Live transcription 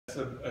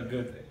a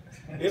good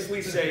thing. If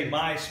we say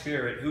my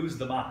spirit, who's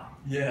the my?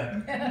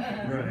 Yeah.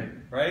 Right.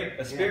 Right?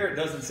 A spirit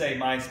doesn't say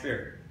my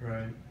spirit.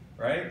 Right.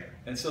 Right?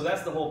 And so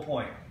that's the whole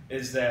point,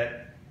 is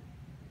that,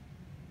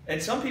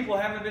 and some people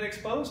haven't been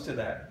exposed to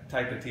that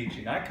type of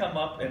teaching. I come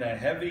up in a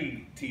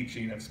heavy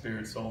teaching of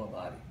spirit, soul, and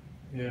body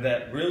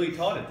that really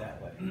taught it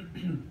that way.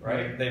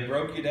 Right? They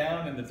broke you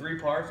down into 3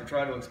 parts to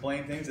try to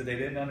explain things that they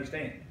didn't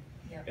understand.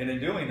 Yep. And in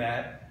doing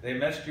that, they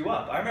messed you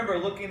up. I remember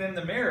looking in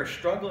the mirror,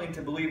 struggling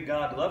to believe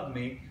God loved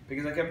me,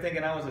 because I kept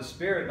thinking I was a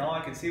spirit and all I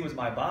could see was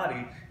my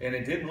body, and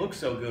it didn't look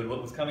so good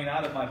what was coming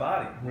out of my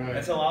body. Right.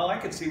 And so all I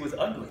could see was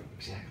ugly.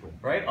 Exactly.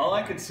 Right? All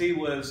I could see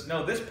was,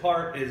 no, this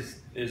part is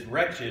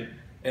wretched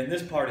and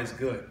this part is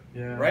good.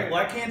 Yeah. Right? Well,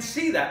 I can't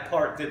see that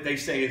part that they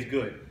say is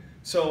good.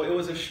 So it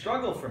was a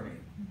struggle for me,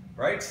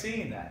 right?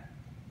 Seeing that.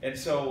 And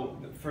so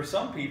for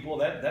some people,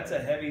 that's a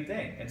heavy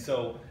thing. And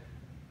so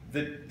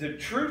the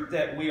truth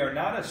that we are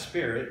not a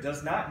spirit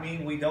does not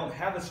mean we don't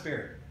have a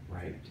spirit.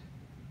 Right.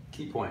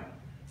 Key point.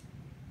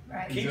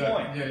 Right. Key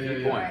point.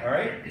 Key point. All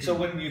right? So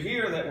when you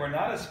hear that we're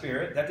not a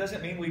spirit, that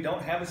doesn't mean we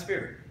don't have a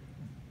spirit.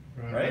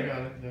 Right? I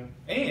got it,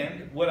 yeah.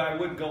 And what I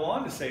would go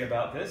on to say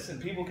about this,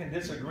 and people can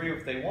disagree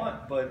if they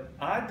want, but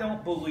I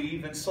don't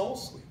believe in soul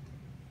sleep.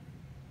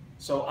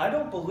 So I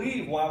don't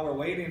believe while we're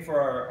waiting for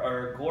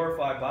our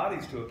glorified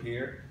bodies to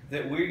appear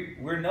that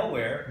we're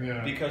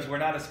nowhere because we're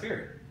not a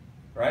spirit.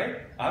 Right?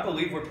 I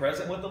believe we're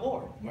present with the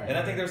Lord. Right. And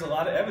I think there's a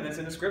lot of evidence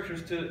in the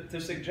scriptures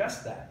to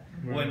suggest that.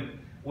 Right.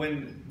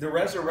 When the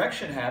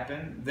resurrection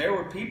happened, there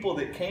were people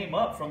that came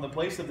up from the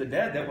place of the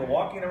dead that were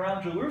walking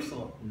around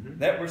Jerusalem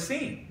that were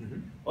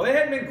seen. Well, they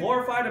hadn't been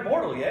glorified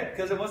immortal yet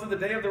because it wasn't the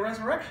day of the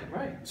resurrection.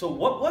 Right. So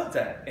what was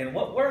that? And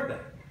what were they?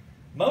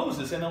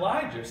 Moses and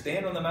Elijah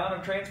stand on the Mount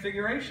of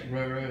Transfiguration.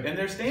 Right. And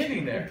they're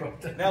standing there.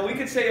 Now, we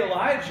could say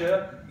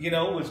Elijah,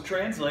 was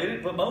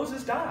translated, but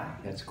Moses died.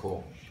 That's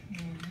cool.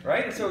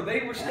 Right? And so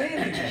they were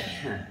standing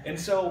there. And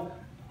so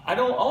I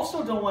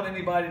also don't want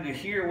anybody to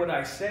hear what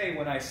I say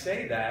when I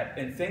say that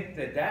and think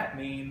that that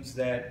means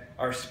that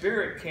our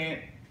spirit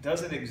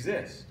doesn't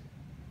exist.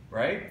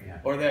 Right? Yeah.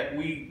 Or that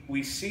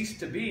we cease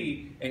to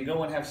be and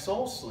go and have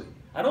soul sleep.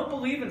 I don't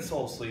believe in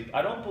soul sleep.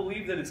 I don't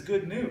believe that it's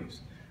good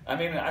news. I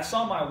mean, I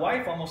saw my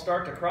wife almost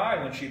start to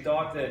cry when she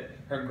thought that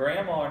her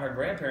grandma and her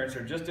grandparents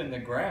are just in the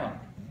ground.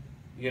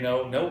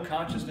 No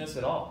consciousness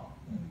at all.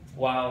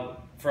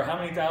 For how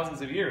many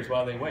thousands of years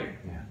while they wait?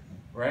 Yeah.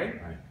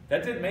 Right?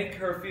 That didn't make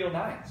her feel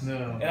nice.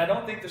 No. And I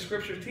don't think the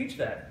scriptures teach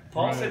that.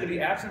 Paul said to be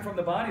absent from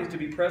the body is to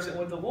be present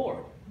with the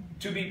Lord.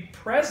 To be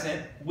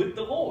present with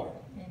the Lord.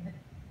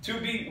 To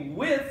be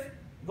with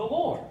the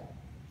Lord.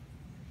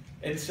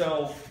 And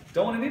so,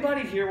 don't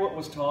anybody hear what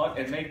was taught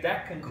and make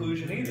that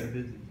conclusion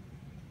either.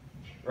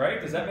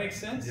 Right? Does that make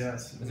sense?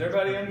 Yes. Does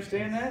everybody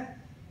understand that?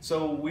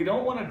 So we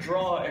don't want to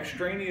draw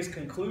extraneous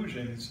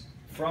conclusions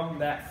from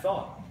that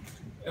thought.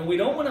 And we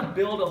don't want to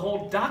build a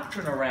whole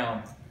doctrine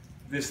around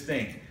this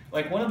thing.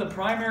 Like one of the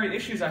primary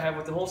issues I have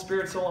with the whole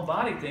spirit, soul, and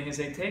body thing is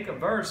they take a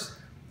verse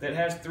that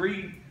has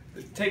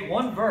take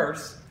one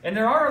verse, and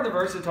there are other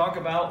verses that talk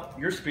about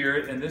your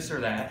spirit and this or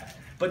that,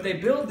 but they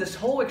build this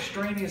whole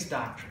extraneous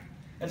doctrine.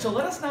 And so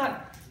let us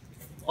not,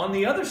 on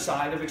the other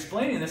side of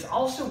explaining this,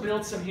 also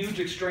build some huge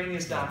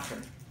extraneous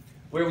doctrine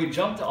where we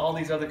jump to all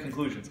these other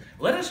conclusions.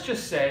 Let us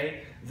just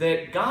say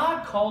that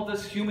God called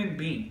us human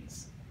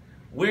beings.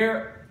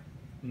 We're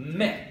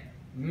man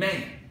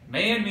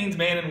means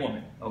man and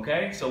woman,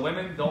 okay? So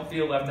women don't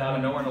feel left out.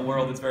 I know we're in a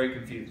world that's very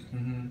confused,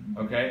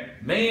 okay?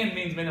 Man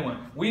means men and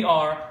women. We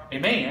are a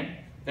man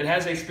that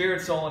has a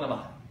spirit, soul, and a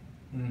body,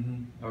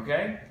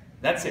 okay?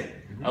 That's it.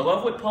 I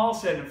love what Paul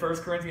said in 1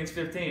 Corinthians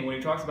 15 when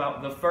he talks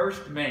about the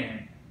first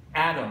man,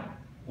 Adam,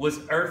 was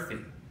earthy.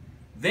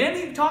 Then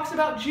he talks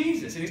about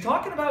Jesus, and he's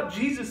talking about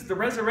Jesus, the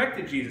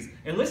resurrected Jesus.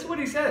 And listen to what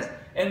he says.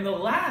 And the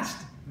last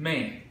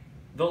man,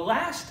 the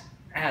last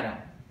Adam,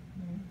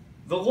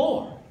 the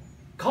Lord,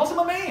 calls him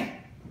a man.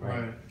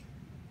 Right.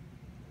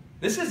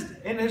 This is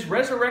in his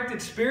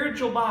resurrected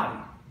spiritual body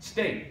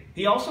state.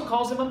 He also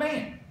calls him a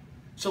man.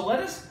 So let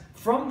us,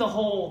 from the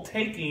whole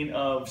taking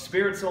of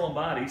spirit, soul, and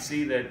body,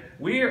 see that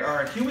we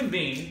are a human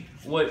being,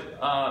 what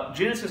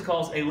Genesis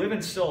calls a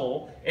living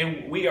soul,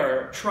 and we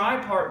are a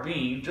tripart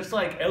being, just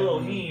like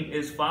Elohim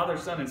is Father,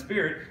 Son, and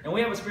Spirit, and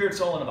we have a spirit,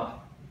 soul, and a body.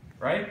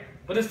 Right?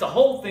 But it's the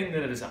whole thing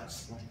that it is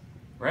us.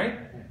 Right?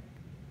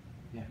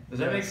 Yeah. Does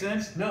that make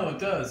sense? No, it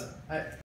does.